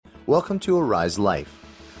Welcome to Arise Life,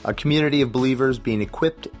 a community of believers being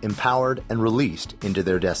equipped, empowered, and released into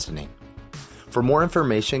their destiny. For more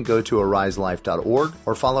information, go to ariselife.org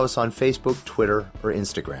or follow us on Facebook, Twitter, or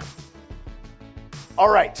Instagram. All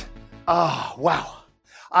right. Oh, wow.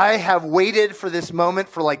 I have waited for this moment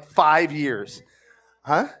for like 5 years.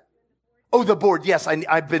 Huh? Oh, the board. Yes,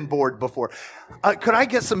 I've been bored before. Could I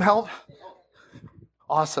get some help?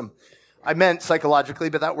 Awesome. I meant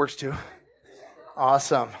psychologically, but that works too.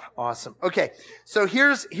 Awesome. Okay, so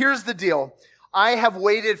here's the deal. I have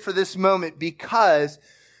waited for this moment because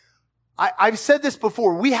I've said this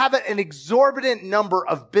before. We have an exorbitant number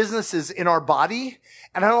of businesses in our body,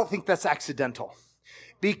 and I don't think that's accidental.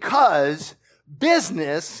 Because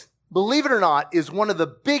business, believe it or not, is one of the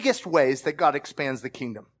biggest ways that God expands the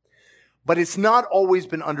kingdom. But it's not always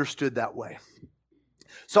been understood that way.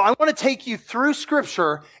 So I want to take you through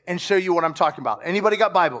Scripture and show you what I'm talking about. Anybody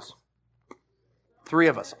got Bibles? 3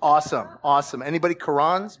 of us. Awesome. Anybody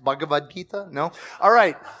Qurans? Bhagavad Gita? No? All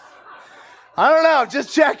right. I don't know.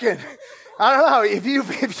 Just checking. I don't know. If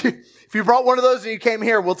you brought one of those and you came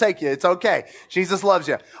here, we'll take you. It's okay. Jesus loves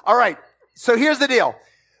you. All right. So here's the deal.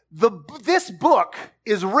 This book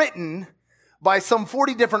is written by some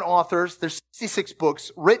 40 different authors. There's 66 books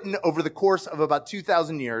written over the course of about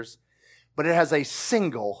 2,000 years, but it has a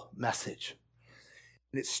single message.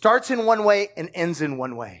 And it starts in one way and ends in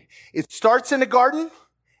one way. It starts in a garden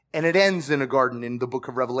and it ends in a garden in the book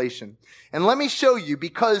of Revelation. And let me show you,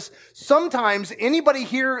 because sometimes anybody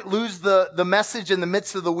here lose the message in the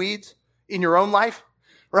midst of the weeds in your own life,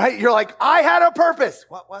 right? You're like, I had a purpose.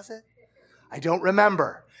 What was it? I don't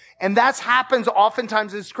remember. And that happens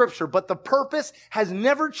oftentimes in Scripture, but the purpose has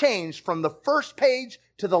never changed from the first page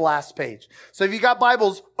to the last page. So if you got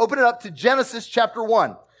Bibles, open it up to Genesis chapter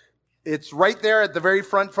 1. It's right there at the very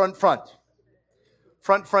front.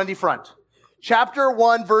 Chapter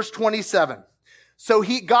 1, verse 27. So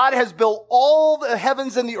God has built all the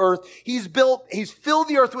heavens and the earth. He's filled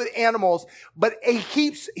the earth with animals, but he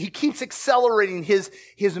keeps accelerating his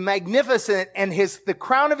magnificent and the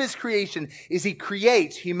crown of his creation is he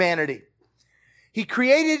creates humanity. He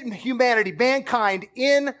created humanity, mankind,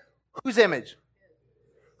 in whose image?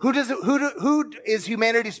 Who is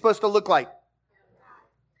humanity supposed to look like?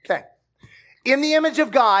 Okay. In the image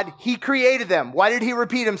of God, he created them. Why did he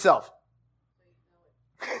repeat himself?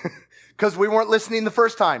 Because we weren't listening the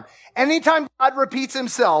first time. Anytime God repeats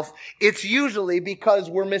himself, it's usually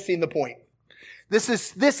because we're missing the point. This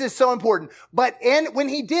is so important. But when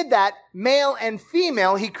he did that, male and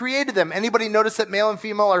female, he created them. Anybody notice that male and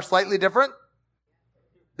female are slightly different?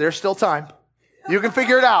 There's still time. You can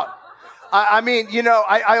figure it out. I mean,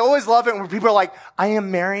 I always love it when people are like, I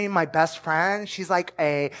am marrying my best friend. She's like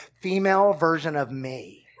a female version of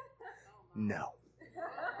me. No,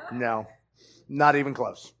 not even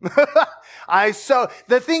close. So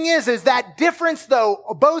the thing is that difference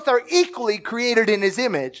though, both are equally created in his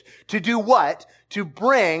image to do what? To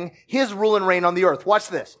bring his rule and reign on the earth. Watch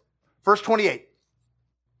this. Verse 28.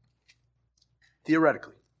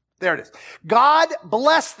 Theoretically. There it is. God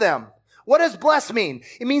blessed them. What does bless mean?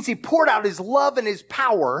 It means he poured out his love and his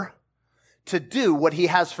power to do what he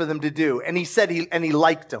has for them to do. And he said he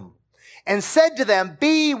liked them. And said to them,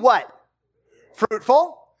 be what?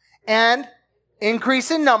 Fruitful and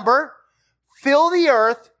increase in number, fill the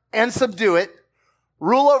earth and subdue it,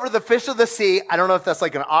 rule over the fish of the sea. I don't know if that's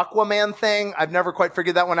like an Aquaman thing. I've never quite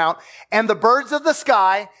figured that one out. And the birds of the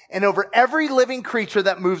sky and over every living creature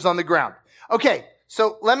that moves on the ground. Okay,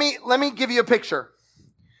 so let me give you a picture.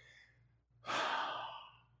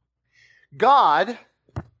 God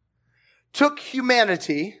took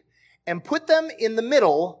humanity and put them in the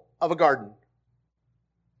middle of a garden.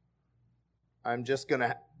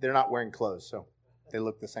 They're not wearing clothes, so they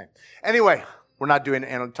look the same. Anyway, we're not doing it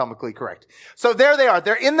anatomically correct. So there they are.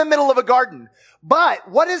 They're in the middle of a garden. But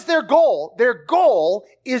what is their goal? Their goal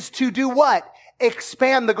is to do what?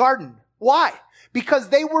 Expand the garden. Why? Because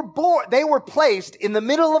they were placed in the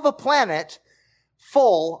middle of a planet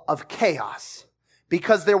full of chaos.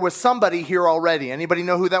 Because there was somebody here already. Anybody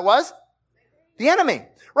know who that was? The enemy.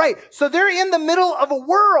 Right. So they're in the middle of a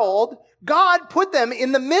world. God put them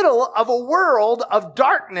in the middle of a world of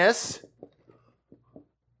darkness.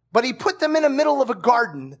 But he put them in the middle of a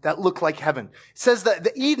garden that looked like heaven. It says that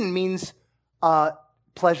the Eden means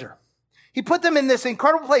pleasure. He put them in this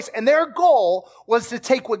incredible place. And their goal was to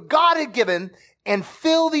take what God had given and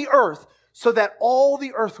fill the earth so that all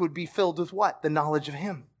the earth would be filled with what? The knowledge of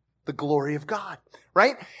him. The glory of God,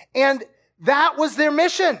 right? And that was their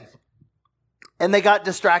mission. And they got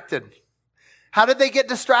distracted. How did they get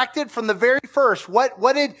distracted? From the very first. What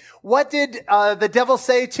did the devil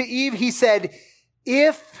say to Eve? He said,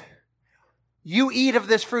 if you eat of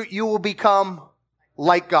this fruit, you will become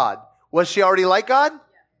like God. Was she already like God?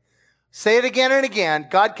 Say it again and again.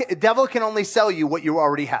 Devil can only sell you what you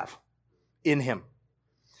already have in him.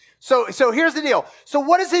 So here's the deal. So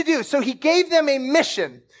what does he do? So he gave them a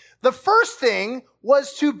mission. The first thing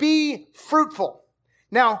was to be fruitful.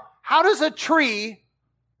 Now, how does a tree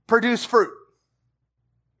produce fruit?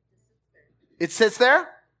 It sits there.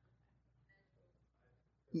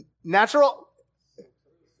 Natural.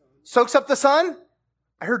 Soaks up the sun.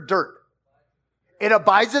 I heard dirt. It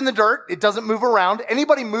abides in the dirt. It doesn't move around.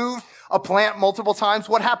 Anybody move a plant multiple times?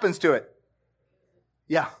 What happens to it?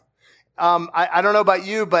 Yeah. I don't know about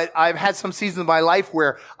you, but I've had some seasons of my life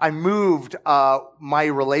where I moved my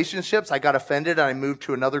relationships. I got offended and I moved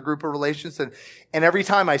to another group of relations, and every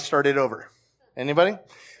time I started over. Anybody?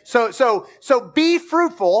 So be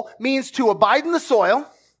fruitful means to abide in the soil,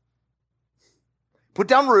 put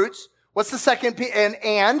down roots. What's the second P?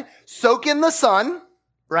 And soak in the sun,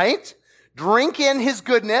 right? Drink in his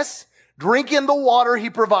goodness. Drink in the water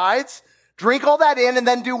he provides. Drink all that in, and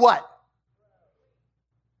then do what?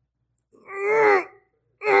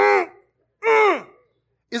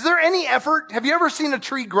 Is there any effort? Have you ever seen a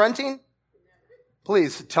tree grunting?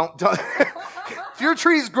 Please don't. If your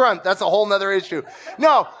trees grunt, that's a whole nother issue.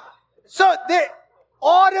 No. So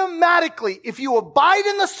automatically, if you abide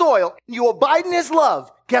in the soil, you abide in his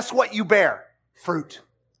love, guess what you bear? Fruit.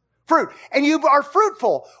 Fruit. And you are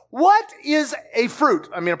fruitful. What is a fruit?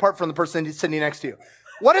 I mean, apart from the person sitting next to you.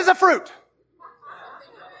 What is a fruit?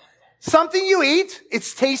 Something you eat.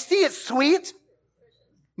 It's tasty. It's sweet.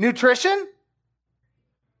 Nutrition.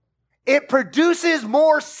 It produces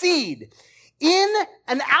more seed. In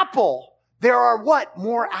an apple, there are what?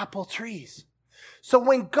 More apple trees. So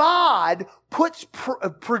when God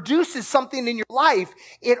produces something in your life,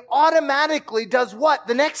 it automatically does what?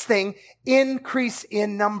 The next thing, increase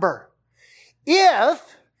in number.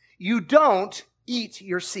 If you don't eat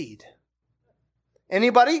your seed.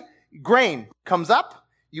 Anybody? Grain comes up.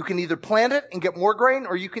 You can either plant it and get more grain,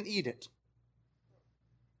 or you can eat it.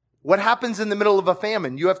 What happens in the middle of a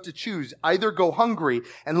famine? You have to choose. Either go hungry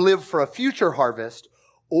and live for a future harvest,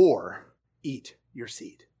 or eat your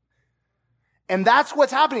seed. And that's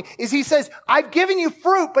what's happening, is he says, I've given you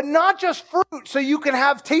fruit, but not just fruit so you can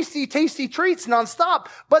have tasty, tasty treats nonstop,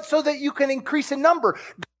 but so that you can increase in number.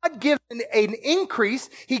 God gives an increase.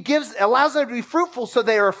 He allows them to be fruitful so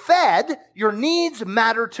they are fed. Your needs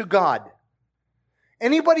matter to God.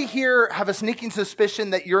 Anybody here have a sneaking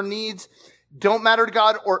suspicion that your needs don't matter to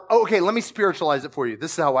God? Or, okay, let me spiritualize it for you.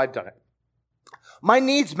 This is how I've done it. My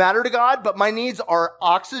needs matter to God, but my needs are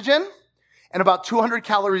oxygen and about 200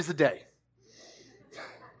 calories a day.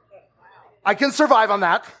 I can survive on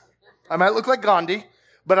that. I might look like Gandhi,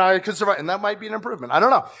 but I can survive. And that might be an improvement. I don't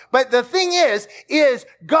know. But the thing is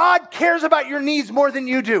God cares about your needs more than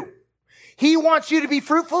you do. He wants you to be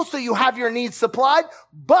fruitful so you have your needs supplied,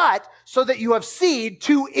 but so that you have seed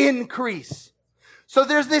to increase. So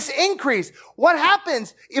there's this increase. What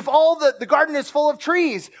happens if all the garden is full of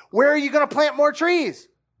trees? Where are you going to plant more trees?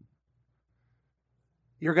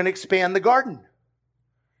 You're going to expand the garden.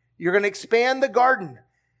 You're going to expand the garden.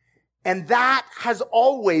 And that has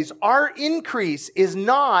always, our increase is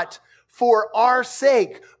not for our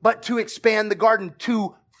sake, but to expand the garden,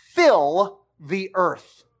 to fill the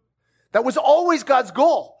earth. That was always God's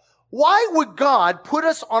goal. Why would God put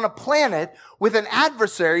us on a planet with an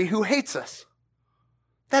adversary who hates us?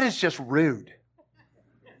 That is just rude.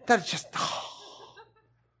 That is just...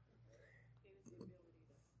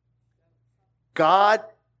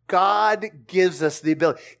 God gives us the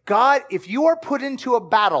ability. God, if you are put into a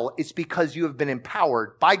battle, it's because you have been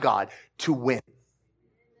empowered by God to win.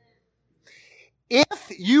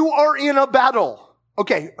 If you are in a battle,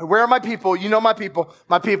 okay, where are my people? You know my people.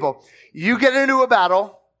 You get into a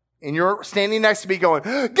battle and you're standing next to me going,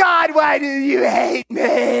 God, why do you hate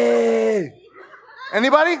me?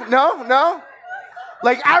 Anybody? No?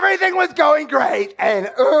 Like everything was going great and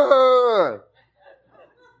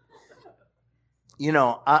You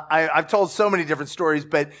know, I've told so many different stories,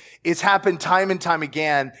 but it's happened time and time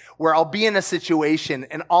again where I'll be in a situation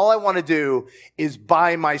and all I want to do is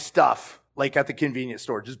buy my stuff, like at the convenience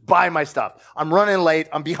store. Just buy my stuff. I'm running late.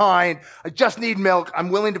 I'm behind. I just need milk. I'm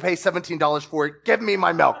willing to pay $17 for it. Give me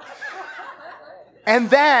my milk. And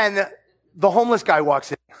then the homeless guy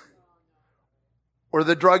walks in. Or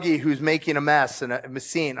the druggie who's making a mess and a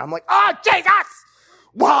scene. I'm like, oh, Jesus!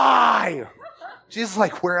 Why? Jesus is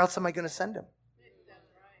like, where else am I going to send him?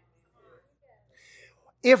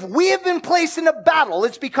 If we have been placed in a battle,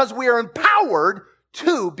 it's because we are empowered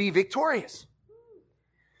to be victorious.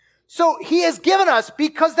 So he has given us,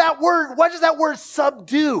 because that word, what does that word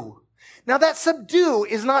subdue? Now that subdue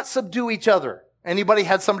is not subdue each other. Anybody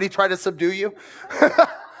had somebody try to subdue you?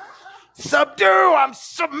 Subdue,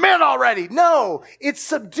 submit already. No, it's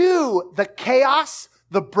subdue the chaos,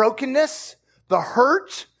 the brokenness, the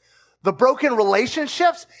hurt, the broken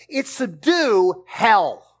relationships. It's subdue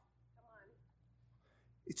hell.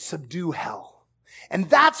 It's subdue hell. And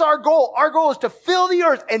that's our goal. Our goal is to fill the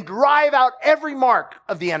earth and drive out every mark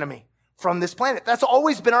of the enemy from this planet. That's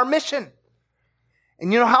always been our mission.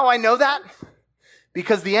 And you know how I know that?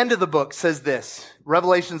 Because the end of the book says this.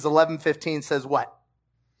 Revelations 11:15 says what?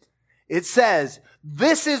 It says,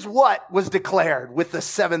 this is what was declared with the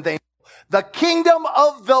seventh angel. The kingdom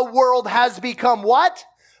of the world has become what?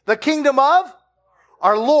 The kingdom of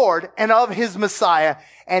our Lord and of his Messiah,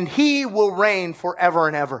 and he will reign forever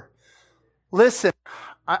and ever. Listen,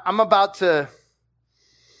 I'm about to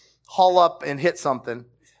haul up and hit something,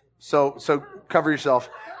 so cover yourself.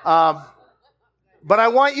 But I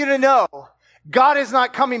want you to know, God is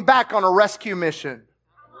not coming back on a rescue mission.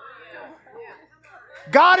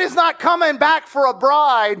 God is not coming back for a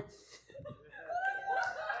bride.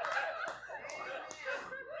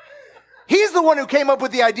 He's the one who came up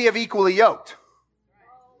with the idea of equally yoked.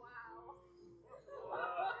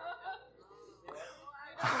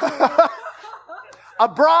 A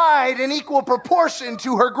bride in equal proportion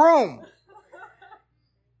to her groom.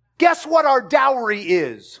 Guess what our dowry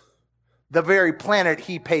is? The very planet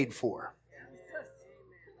he paid for.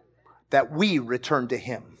 That we return to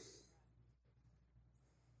him.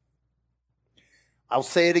 I'll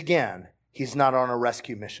say it again. He's not on a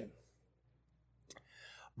rescue mission.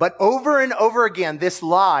 But over and over again, this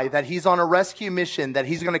lie that he's on a rescue mission, that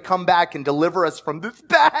he's going to come back and deliver us from this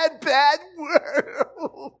bad, bad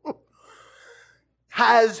world,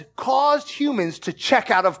 has caused humans to check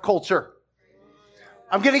out of culture.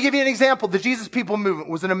 I'm going to give you an example. The Jesus People movement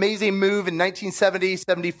was an amazing move in 1970,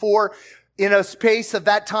 74. In a space of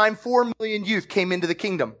that time, 4 million youth came into the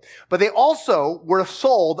kingdom. But they also were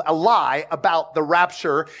sold a lie about the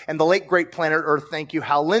rapture and the late great planet Earth. Thank you,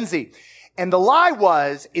 Hal Lindsey. And the lie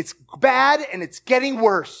was, it's bad and it's getting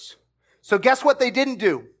worse. So guess what they didn't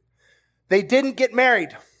do? They didn't get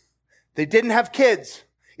married. They didn't have kids.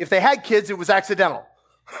 If they had kids, it was accidental.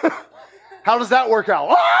 How does that work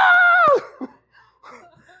out?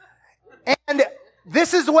 And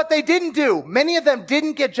this is what they didn't do. Many of them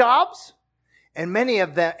didn't get jobs, and many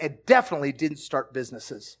of them definitely didn't start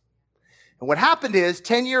businesses. And what happened is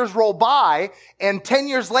 10 years rolled by, and 10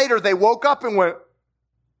 years later, they woke up and went,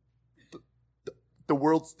 the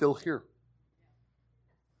world's still here.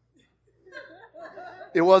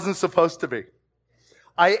 It wasn't supposed to be.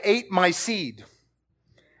 I ate my seed,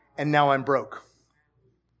 and now I'm broke.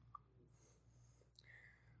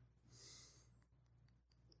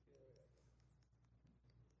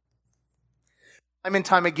 Time and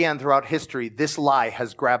time again throughout history, this lie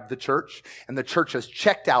has grabbed the church, and the church has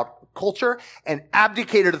checked out culture and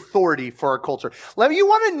abdicated authority for our culture. You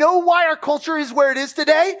want to know why our culture is where it is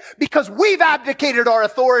today? Because we've abdicated our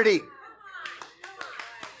authority.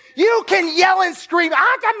 You can yell and scream, the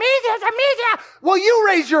media. Well, you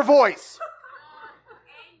raise your voice.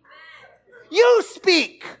 You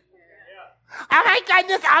speak. Oh my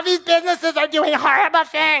goodness, all these businesses are doing horrible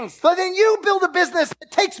things. So then you build a business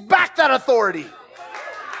that takes back that authority.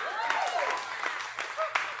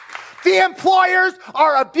 The employers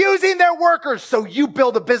are abusing their workers, so you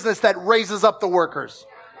build a business that raises up the workers.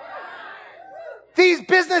 These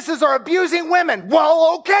businesses are abusing women.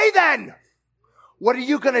 Well, okay then. What are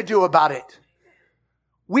you going to do about it?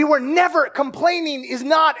 We were never, complaining is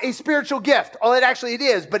not a spiritual gift. Oh, it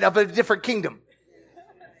is, but of a different kingdom.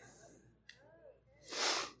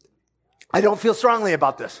 I don't feel strongly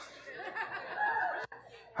about this.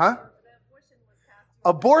 Huh?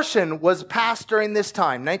 Abortion was passed during this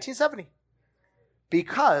time, 1970.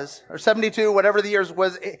 Or 72, whatever the years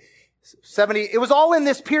was, 70. It was all in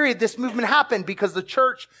this period this movement happened because the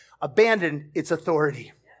church abandoned its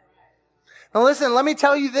authority. Now listen, let me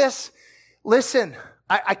tell you this. Listen,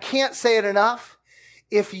 I can't say it enough.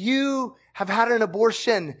 If you have had an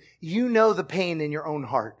abortion, you know the pain in your own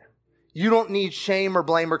heart. You don't need shame or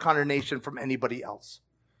blame or condemnation from anybody else.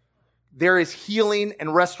 There is healing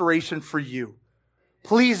and restoration for you.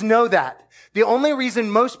 Please know that. The only reason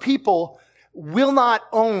most people will not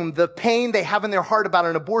own the pain they have in their heart about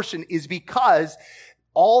an abortion is because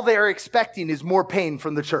all they're expecting is more pain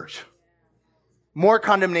from the church. More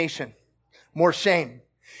condemnation, more shame.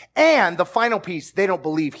 And the final piece, they don't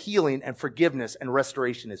believe healing and forgiveness and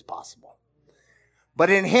restoration is possible. But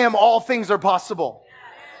in him, all things are possible.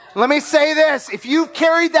 Let me say this. If you've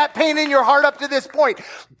carried that pain in your heart up to this point,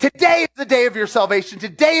 today is the day of your salvation.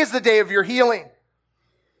 Today is the day of your healing.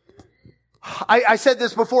 I said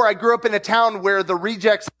this before. I grew up in a town where the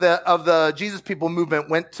rejects of the Jesus People movement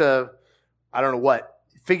went to, I don't know what,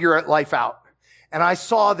 figure life out. And I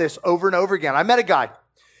saw this over and over again. I met a guy.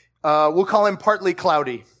 We'll call him Partly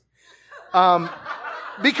Cloudy.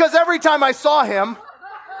 Because every time I saw him,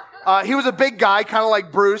 he was a big guy, kind of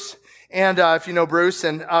like Bruce. And if you know Bruce,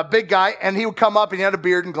 and a big guy. And he would come up and he had a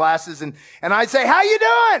beard and glasses. And I'd say, how you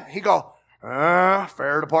doing? He'd go,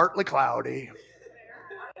 fair to partly cloudy.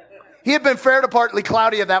 He had been fair to partly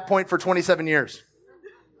cloudy at that point for 27 years.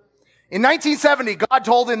 In 1970, God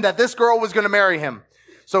told him that this girl was going to marry him.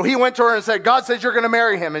 So he went to her and said, God says you're going to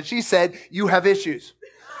marry him. And she said, you have issues.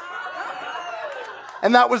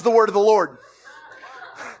 And that was the word of the Lord.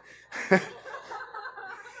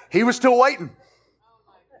 He was still waiting.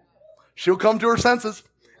 She'll come to her senses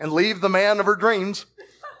and leave the man of her dreams.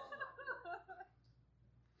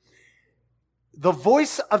 The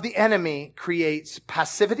voice of the enemy creates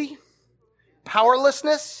passivity,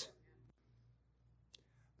 powerlessness.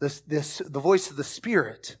 The voice of the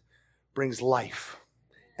Spirit brings life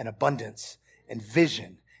and abundance and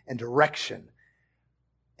vision and direction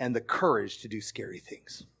and the courage to do scary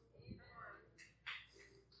things.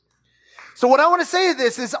 So what I want to say to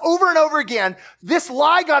this is over and over again, this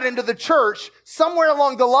lie got into the church somewhere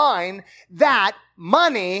along the line that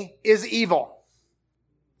money is evil.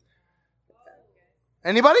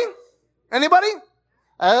 Anybody? Anybody?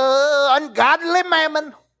 Ungodly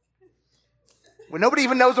mammon. Well, nobody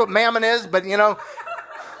even knows what mammon is, but you know.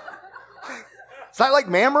 Is that like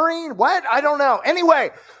mammarine? What? I don't know. Anyway,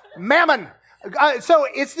 mammon. So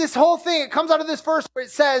it's this whole thing. It comes out of this verse where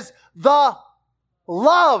it says, the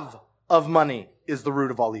love of money is the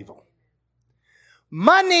root of all evil.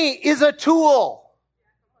 Money is a tool.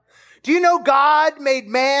 Do you know God made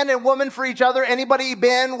man and woman for each other? Anybody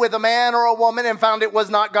been with a man or a woman and found it was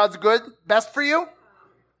not God's best for you?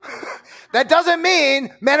 That doesn't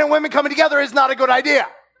mean men and women coming together is not a good idea.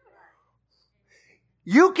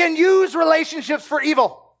 You can use relationships for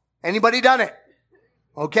evil. Anybody done it?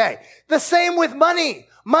 Okay. The same with money.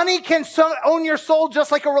 Money can own your soul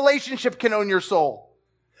just like a relationship can own your soul.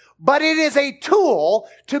 But it is a tool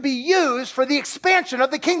to be used for the expansion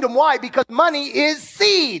of the kingdom. Why? Because money is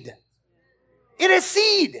seed. It is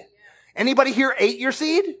seed. Anybody here ate your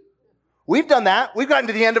seed? We've done that. We've gotten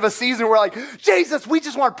to the end of a season where we're like, Jesus, we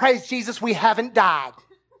just want to praise Jesus. We haven't died.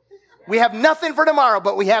 We have nothing for tomorrow,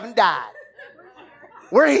 but we haven't died.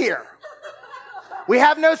 We're here. We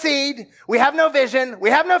have no seed. We have no vision.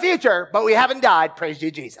 We have no future, but we haven't died. Praise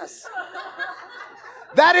you, Jesus.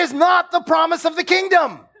 That is not the promise of the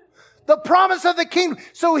kingdom. The promise of the kingdom.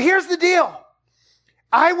 So here's the deal.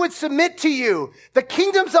 I would submit to you the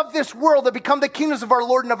kingdoms of this world that become the kingdoms of our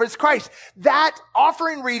Lord and of his Christ. That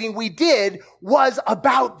offering reading we did was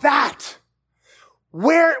about that.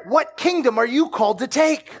 What kingdom are you called to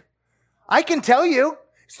take? I can tell you,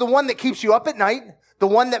 it's the one that keeps you up at night, the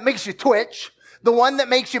one that makes you twitch, the one that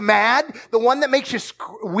makes you mad, the one that makes you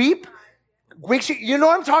weep. You know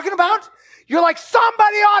what I'm talking about? You're like,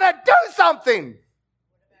 somebody ought to do something.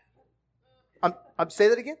 Say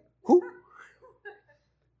that again? Who?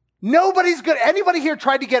 Nobody's good. Anybody here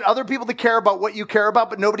tried to get other people to care about what you care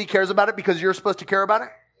about, but nobody cares about it because you're supposed to care about it?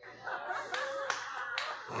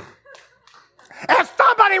 If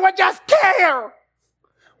somebody would just care.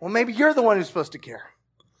 Well, maybe you're the one who's supposed to care.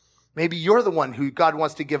 Maybe you're the one who God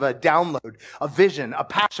wants to give a download, a vision, a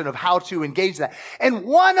passion of how to engage that. And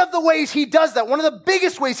one of the ways he does that, one of the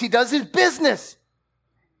biggest ways he does is business.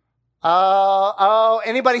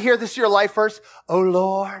 Anybody here, this is your life verse? Oh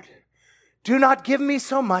Lord, do not give me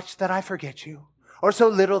so much that I forget you, or so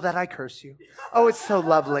little that I curse you. Oh, it's so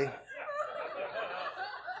lovely.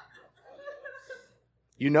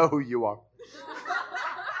 You know who you are.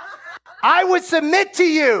 I would submit to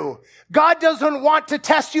you, God doesn't want to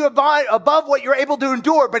test you above what you're able to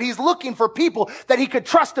endure, but he's looking for people that he could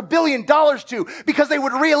trust $1 billion to because they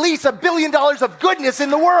would release $1 billion of goodness in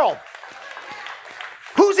the world.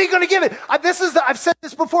 Who's he going to give it? I've said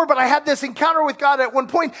this before, but I had this encounter with God at one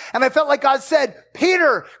point, and I felt like God said,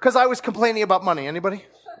 Peter, because I was complaining about money. Anybody?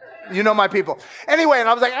 You know my people. Anyway, and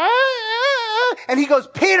I was like, and he goes,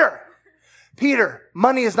 Peter,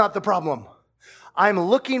 money is not the problem. I'm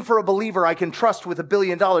looking for a believer I can trust with $1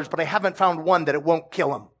 billion, but I haven't found one that it won't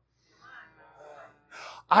kill him.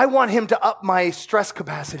 I want him to up my stress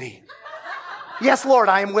capacity. Yes, Lord,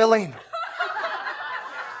 I am willing.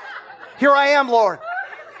 Here I am, Lord.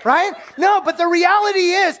 Right? No, but the reality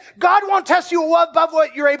is God won't test you above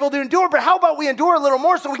what you're able to endure, but how about we endure a little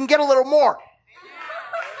more so we can get a little more?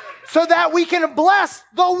 So that we can bless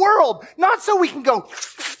the world, not so we can go,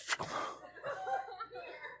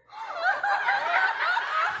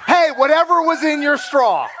 hey, whatever was in your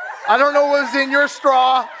straw. I don't know what was in your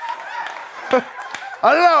straw. I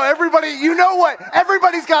don't know. Everybody, you know what?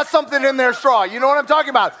 Everybody's got something in their straw. You know what I'm talking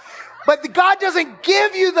about? But God doesn't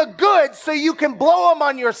give you the goods so you can blow them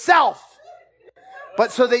on yourself,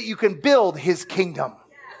 but so that you can build his kingdom.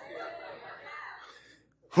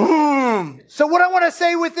 So what I want to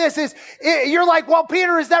say with this is, you're like, well,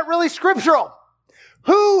 Peter, is that really scriptural?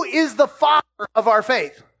 Who is the father of our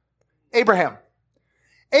faith? Abraham.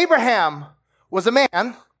 Abraham was a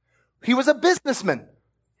man. He was a businessman.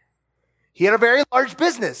 He had a very large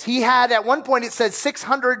business. He had, at one point, it said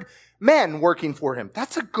 600 men working for him.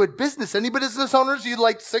 That's a good business. Any business owners, you'd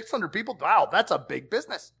like 600 people? Wow, that's a big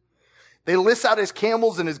business. They list out his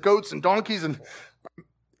camels and his goats and donkeys, and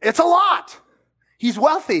it's a lot. He's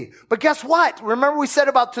wealthy. But guess what? Remember we said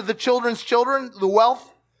about to the children's children, the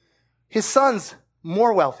wealth? His sons,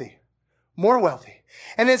 more wealthy. More wealthy.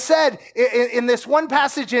 And it said in this one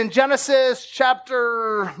passage in Genesis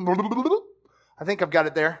chapter, I think I've got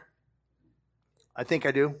it there. I think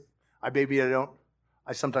I do. Maybe I don't.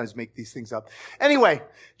 I sometimes make these things up. Anyway,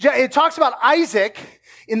 it talks about Isaac,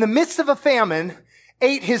 in the midst of a famine,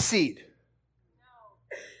 ate his seed.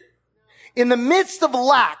 In the midst of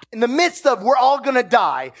lack, in the midst of we're all going to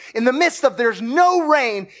die, in the midst of there's no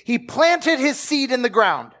rain, he planted his seed in the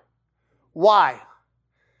ground. Why?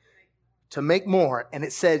 To make more. And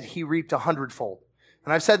it said he reaped 100-fold.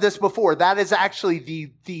 And I've said this before, that is actually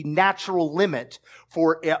the natural limit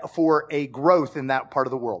for a growth in that part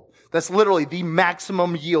of the world. That's literally the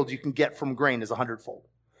maximum yield you can get from grain is 100-fold.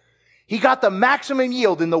 He got the maximum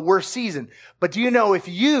yield in the worst season. But do you know if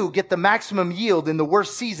you get the maximum yield in the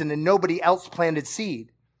worst season and nobody else planted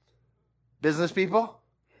seed? Business people?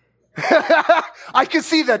 I can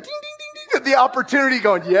see the ding, ding, ding, ding, the opportunity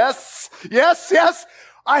going, yes, yes, yes,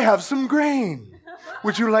 I have some grain.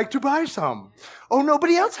 Would you like to buy some? Oh,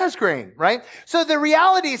 nobody else has grain, right? So the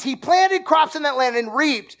reality is he planted crops in that land and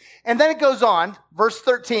reaped. And then it goes on, verse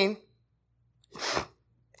 13.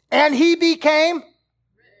 And he became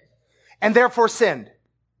and therefore sinned.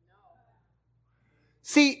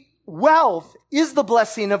 See, wealth is the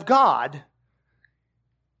blessing of God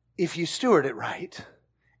if you steward it right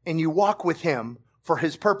and you walk with him for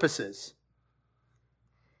his purposes.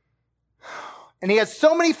 And he had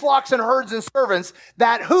so many flocks and herds and servants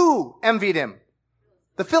that who envied him?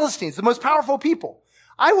 The Philistines, the most powerful people.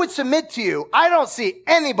 I would submit to you, I don't see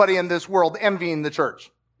anybody in this world envying the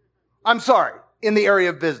church. I'm sorry, in the area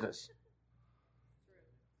of business.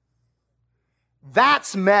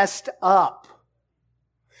 That's messed up.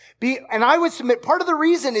 And I would submit part of the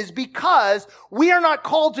reason is because we are not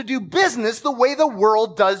called to do business the way the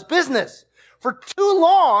world does business. For too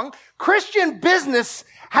long, Christian business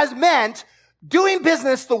has meant doing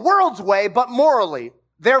business the world's way, but morally,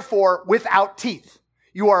 therefore without teeth.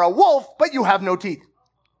 You are a wolf, but you have no teeth.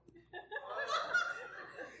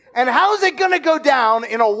 And how's it going to go down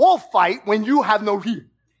in a wolf fight when you have no teeth?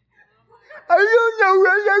 I don't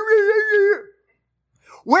know.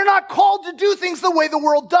 We're not called to do things the way the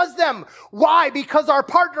world does them. Why? Because our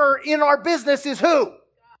partner in our business is who?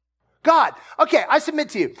 God. Okay, I submit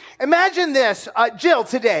to you. Imagine this, Jill,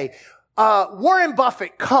 today. Warren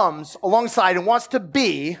Buffett comes alongside and wants to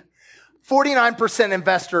be 49%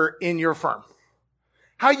 investor in your firm.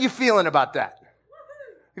 How are you feeling about that?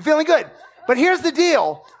 You're feeling good. But here's the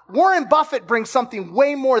deal. Warren Buffett brings something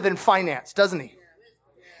way more than finance, doesn't he?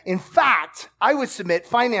 In fact, I would submit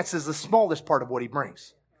finance is the smallest part of what he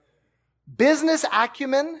brings. Business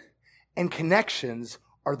acumen and connections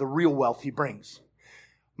are the real wealth he brings.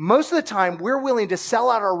 Most of the time, we're willing to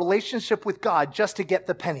sell out our relationship with God just to get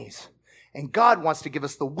the pennies. And God wants to give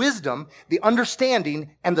us the wisdom, the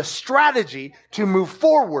understanding, and the strategy to move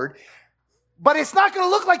forward. But it's not going to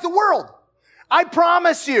look like the world. I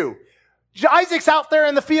promise you. Isaac's out there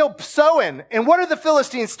in the field sowing. And what are the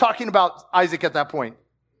Philistines talking about Isaac at that point?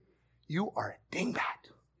 You are a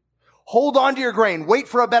dingbat. Hold on to your grain. Wait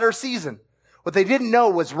for a better season. What they didn't know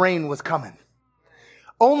was rain was coming.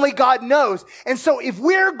 Only God knows. And so if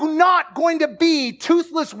we're not going to be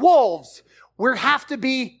toothless wolves, we have to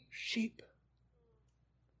be sheep.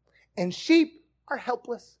 And sheep are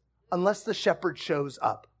helpless unless the shepherd shows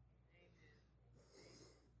up.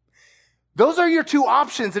 Those are your two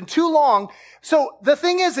options, and too long. So the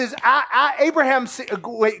thing is Abraham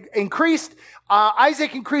increased,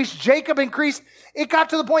 Isaac increased, Jacob increased. It got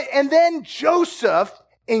to the point, and then Joseph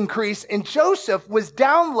increased, and Joseph was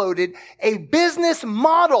downloaded a business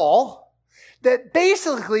model that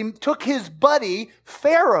basically took his buddy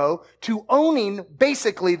Pharaoh to owning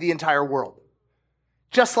basically the entire world.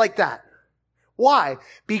 Just like that. Why?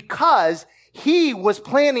 Because he was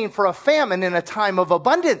planning for a famine in a time of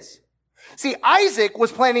abundance. See, Isaac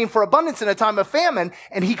was planning for abundance in a time of famine,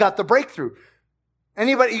 and he got the breakthrough.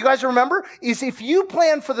 Anybody, you guys remember? Is if you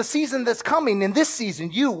plan for the season that's coming, in this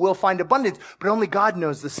season, you will find abundance, but only God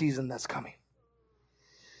knows the season that's coming.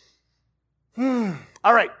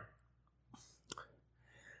 All right.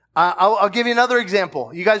 I'll give you another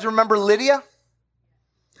example. You guys remember Lydia?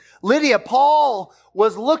 Lydia, Paul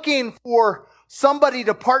was looking for somebody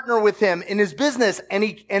to partner with him in his business, and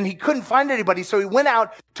he couldn't find anybody, so he went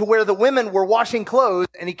out to where the women were washing clothes,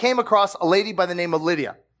 and he came across a lady by the name of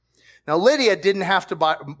Lydia. Now, Lydia didn't have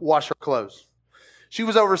to wash her clothes. She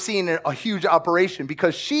was overseeing a huge operation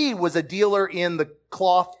because she was a dealer in the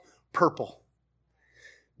cloth purple.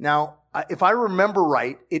 Now, if I remember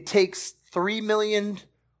right, it takes 3 million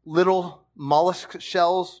little mollusk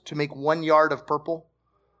shells to make 1 yard of purple.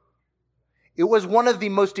 It was one of the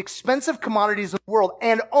most expensive commodities in the world,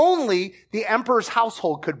 and only the emperor's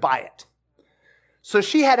household could buy it. So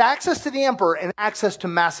she had access to the emperor and access to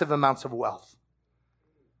massive amounts of wealth.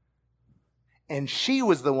 And she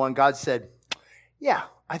was the one God said, yeah,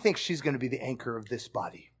 I think she's going to be the anchor of this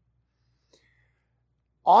body.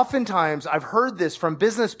 Oftentimes, I've heard this from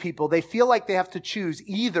business people. They feel like they have to choose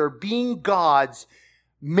either being God's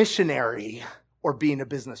missionary or being a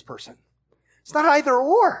business person. It's not either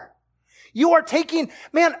or. You are taking,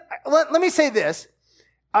 man, let me say this.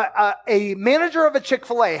 A manager of a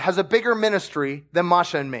Chick-fil-A has a bigger ministry than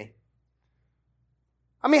Masha and me.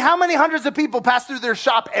 I mean, how many hundreds of people pass through their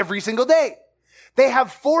shop every single day? They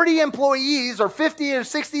have 40 employees or 50 or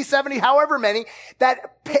 60, 70, however many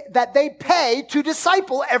that they pay to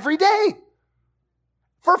disciple every day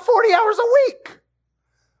for 40 hours a week.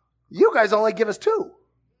 You guys only give us 2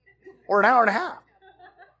 or an hour and a half.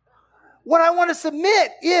 What I want to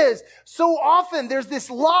submit is so often there's this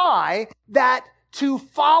lie that to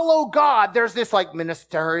follow God, there's this like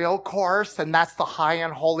ministerial course and that's the high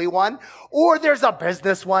and holy one, or there's a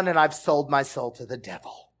business one and I've sold my soul to the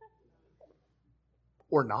devil.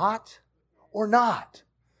 Or not, or not,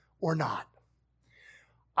 or not.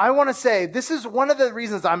 I want to say this is one of the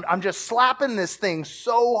reasons I'm just slapping this thing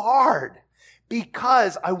so hard,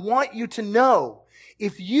 because I want you to know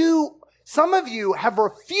some of you have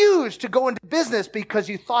refused to go into business because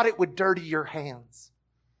you thought it would dirty your hands.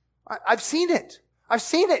 I've seen it. I've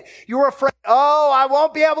seen it. You're afraid, I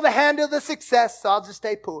won't be able to handle the success, so I'll just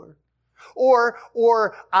stay poor. Or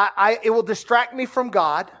it will distract me from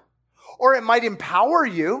God. Or it might empower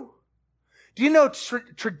you. Do you know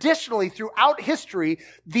traditionally throughout history,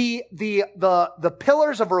 the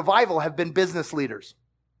pillars of revival have been business leaders.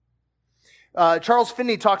 Charles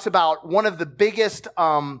Finney talks about one of the biggest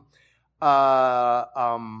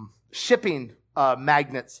shipping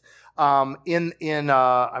magnets in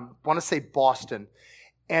I want to say Boston,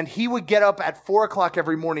 and he would get up at 4:00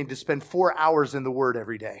 every morning to spend 4 hours in the Word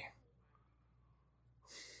every day.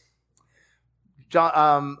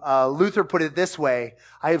 Luther put it this way: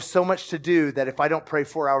 I have so much to do that if I don't pray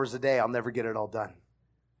 4 hours a day, I'll never get it all done.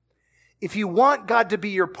 If you want God to be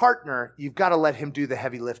your partner, you've got to let him do the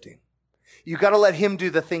heavy lifting. You've got to let him do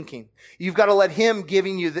the thinking. You've got to let him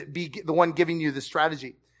be the one giving you the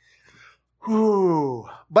strategy.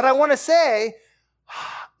 But I want to say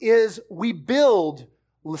is we build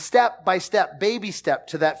step by step, baby step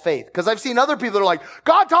to that faith. Because I've seen other people that are like,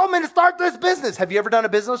 God told me to start this business. Have you ever done a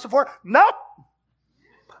business before? Nope.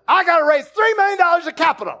 I got to raise $3 million of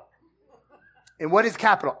capital. And what is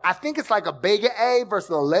capital? I think it's like a big A versus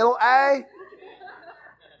a little a.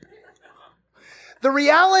 The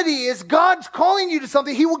reality is God's calling you to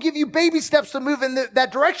something. He will give you baby steps to move in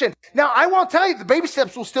that direction. Now, I won't tell you the baby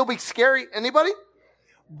steps will still be scary. Anybody?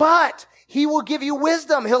 But he will give you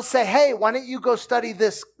wisdom. He'll say, hey, why don't you go study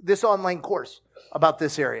this online course about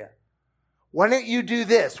this area? Why don't you do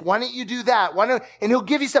this? Why don't you do that? And he'll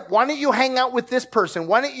give you steps. Why don't you hang out with this person?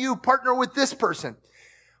 Why don't you partner with this person?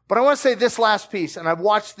 But I want to say this last piece, and I've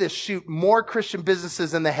watched this shoot more Christian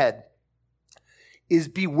businesses in the head, is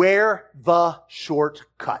beware the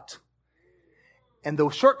shortcut. And the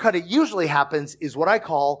shortcut it usually happens is what I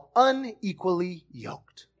call unequally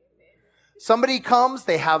yoked. Somebody comes,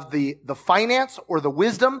 they have the finance or the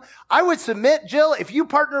wisdom. I would submit, Jill, if you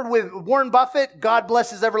partnered with Warren Buffett, God bless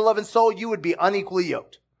his ever-loving soul, you would be unequally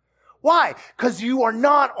yoked. Why? Because you are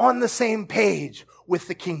not on the same page with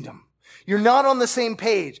the kingdom. You're not on the same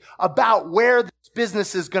page about where this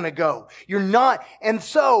business is going to go. You're not. And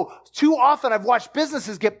so too often I've watched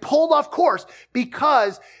businesses get pulled off course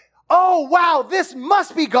because, oh, wow, this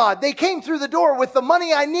must be God. They came through the door with the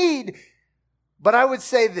money I need. But I would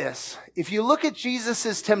say this, if you look at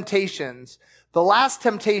Jesus' temptations, the last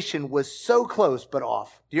temptation was so close but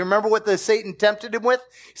off. Do you remember what the Satan tempted him with?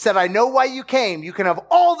 He said, I know why you came. You can have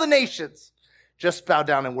all the nations. Just bow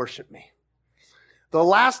down and worship me. The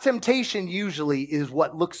last temptation usually is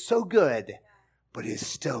what looks so good, but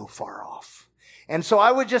is so far off. And so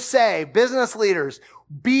I would just say, business leaders,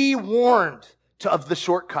 be warned of the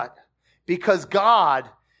shortcut, because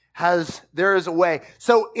there is a way.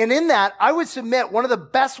 So, and in that, I would submit one of the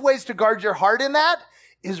best ways to guard your heart in that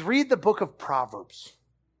is read the book of Proverbs.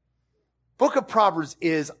 Book of Proverbs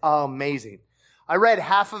is amazing. I read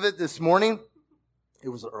half of it this morning. It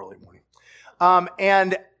was an early morning.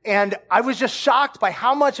 And I was just shocked by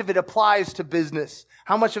how much of it applies to business,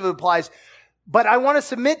 how much of it applies. But I want to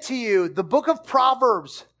submit to you, the book of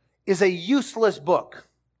Proverbs is a useless book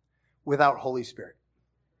without Holy Spirit.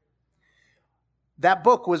 That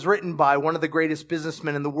book was written by one of the greatest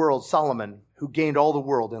businessmen in the world, Solomon, who gained all the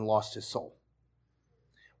world and lost his soul.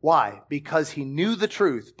 Why? Because he knew the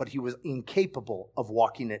truth, but he was incapable of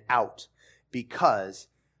walking it out because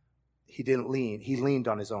he leaned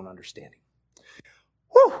on his own understanding.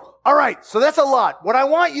 Whew. All right, so that's a lot. What I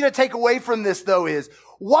want you to take away from this, though, is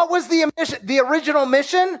what was the original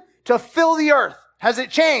mission? To fill the earth. Has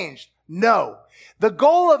it changed? No. The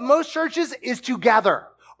goal of most churches is to gather.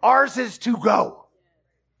 Ours is to go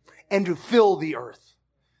and to fill the earth.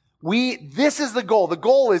 This is the goal. The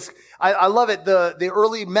goal is, I love it. The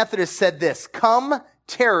early Methodists said this, come,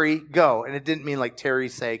 tarry, go. And it didn't mean like Terry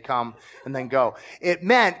say, come and then go. It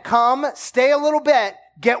meant come, stay a little bit,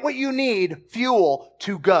 get what you need, fuel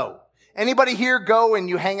to go. Anybody here go and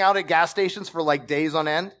you hang out at gas stations for like days on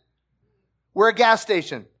end? We're a gas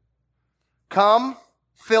station. Come,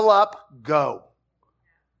 fill up, go.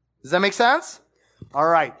 Does that make sense? All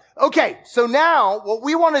right. Okay, so now what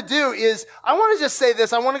we want to do is, I want to just say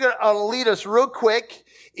this. I want to lead us real quick.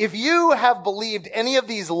 If you have believed any of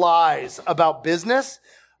these lies about business,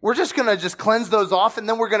 we're just going to cleanse those off, and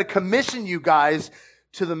then we're going to commission you guys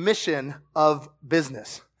to the mission of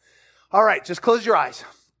business. All right, just close your eyes.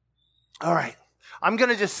 All right. I'm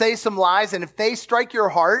going to just say some lies, and if they strike your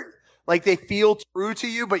heart, like they feel true to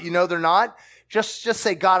you, but you know they're not, just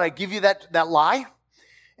say, God, I give you that lie,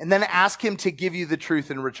 and then ask him to give you the truth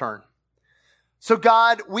in return. So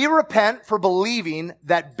God, we repent for believing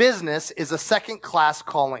that business is a second-class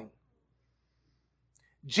calling.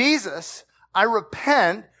 Jesus, I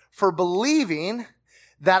repent for believing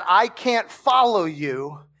that I can't follow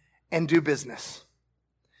you and do business.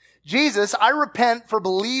 Jesus, I repent for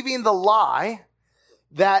believing the lie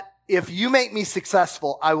that if you make me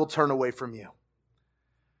successful, I will turn away from you.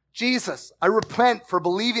 Jesus, I repent for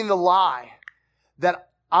believing the lie that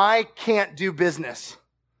I can't do business.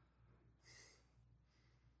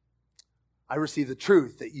 I receive the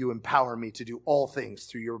truth that you empower me to do all things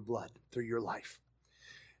through your blood, through your life.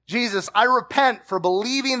 Jesus, I repent for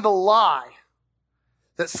believing the lie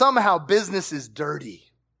that somehow business is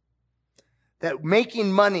dirty, that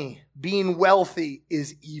making money, being wealthy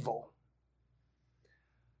is evil.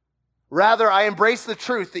 Rather, I embrace the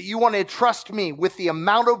truth that you want to trust me with the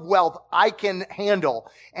amount of wealth I can handle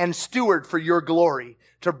and steward for your glory,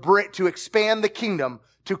 to expand the kingdom,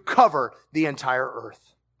 to cover the entire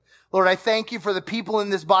earth. Lord, I thank you for the people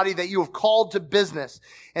in this body that you have called to business.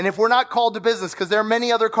 And if we're not called to business, because there are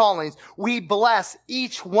many other callings, we bless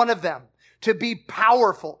each one of them to be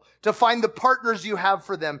powerful, to find the partners you have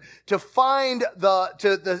for them, to find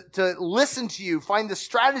to listen to you, find the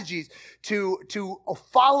strategies to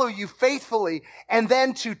follow you faithfully, and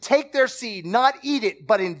then to take their seed, not eat it,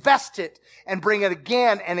 but invest it and bring it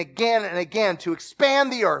again and again and again to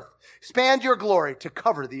expand the earth, expand your glory, to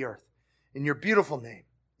cover the earth. In your beautiful name,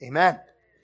 amen.